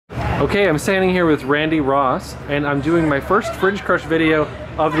Okay, I'm standing here with Randy Ross, and I'm doing my first Fringe Crush video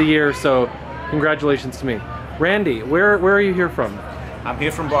of the year, so congratulations to me. Randy, where are you here from? I'm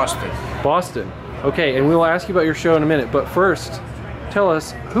here from Boston. Boston. Okay, and we will ask you about your show in a minute, but first, tell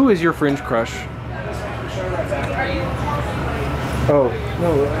us, who is your Fringe Crush? Oh,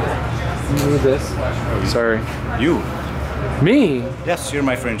 no, you need this. Sorry. You? Me? Yes, you're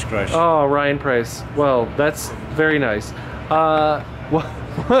my Fringe Crush. Oh, Ryan Price. Well, that's very nice.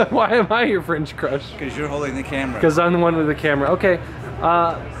 Why am I your Fringe Crush? Because you're holding the camera. Because I'm the one with the camera. Okay.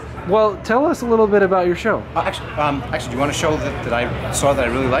 Well, tell us a little bit about your show. Actually, do you want a show that I saw that I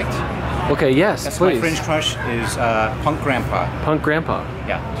really liked? Okay, yes, That's please. My Fringe Crush is Punk Grandpa. Punk Grandpa.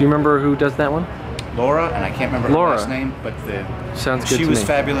 Yeah. Do you remember who does that one? Laura, and I can't remember her last name, but Sounds good she to was me.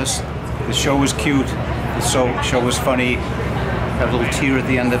 fabulous. The show was cute. The show was funny. Had a little tear at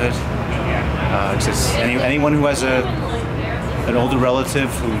the end of it. It's just anyone who has an older relative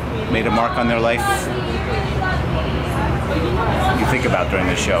who made a mark on their life, you think about during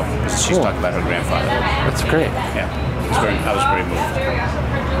this show. She's talking about her grandfather. That's great. Yeah, I was very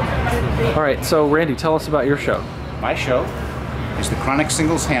moved. All right, so Randy, tell us about your show. My show is the Chronic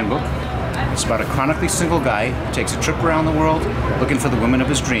Singles Handbook. It's about a chronically single guy who takes a trip around the world looking for the woman of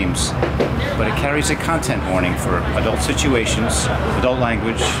his dreams. But it carries a content warning for adult situations, adult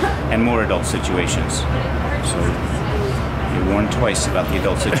language, and more adult situations. So you're warned twice about the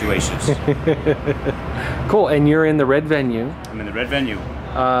adult situations. Cool, and you're in the red venue. I'm in the red venue.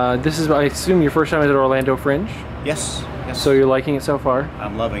 This is, I assume, your first time at Orlando Fringe? Yes. So you're liking it so far?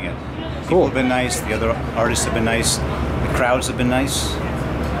 I'm loving it. Cool. People have been nice, the other artists have been nice, the crowds have been nice.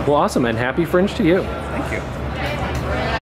 Well, awesome, and happy Fringe to you. Thank you.